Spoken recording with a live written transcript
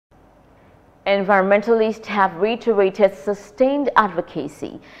Environmentalists have reiterated sustained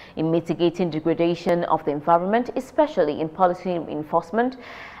advocacy in mitigating degradation of the environment, especially in policy enforcement,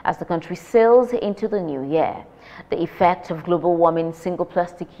 as the country sails into the new year. The effect of global warming, single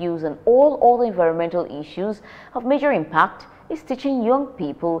plastic use, and all other environmental issues of major impact is teaching young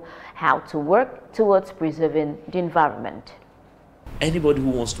people how to work towards preserving the environment. Anybody who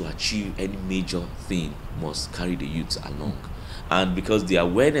wants to achieve any major thing must carry the youth along. And because the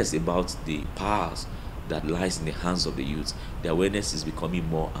awareness about the powers that lies in the hands of the youth, the awareness is becoming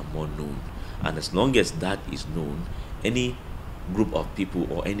more and more known. And as long as that is known, any group of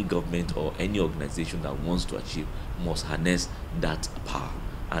people or any government or any organization that wants to achieve must harness that power.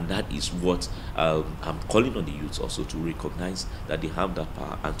 And that is what I'm calling on the youth also to recognize that they have that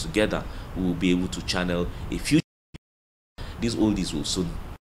power. And together we will be able to channel a future. These oldies will soon.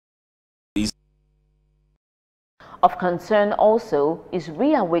 Of concern also is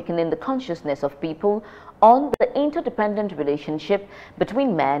reawakening the consciousness of people on the interdependent relationship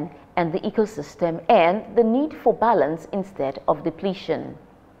between man and the ecosystem and the need for balance instead of depletion.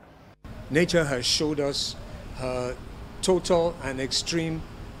 Nature has showed us her total and extreme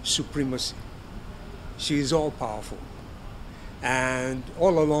supremacy. She is all powerful. And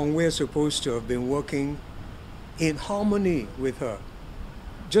all along we're supposed to have been working in harmony with her.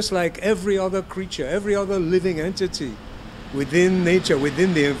 Just like every other creature, every other living entity within nature,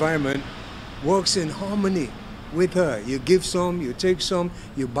 within the environment, works in harmony with her. You give some, you take some,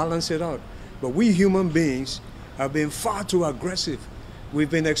 you balance it out. But we human beings have been far too aggressive. We've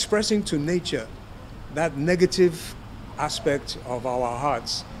been expressing to nature that negative aspect of our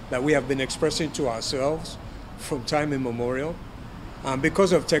hearts that we have been expressing to ourselves from time immemorial. And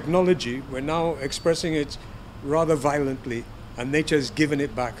because of technology, we're now expressing it rather violently, and nature's given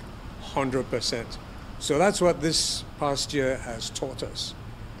it back 100%. So that's what this past year has taught us.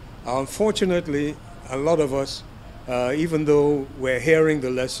 Unfortunately, a lot of us, even though we're hearing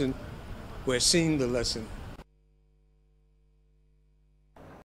the lesson, we're seeing the lesson,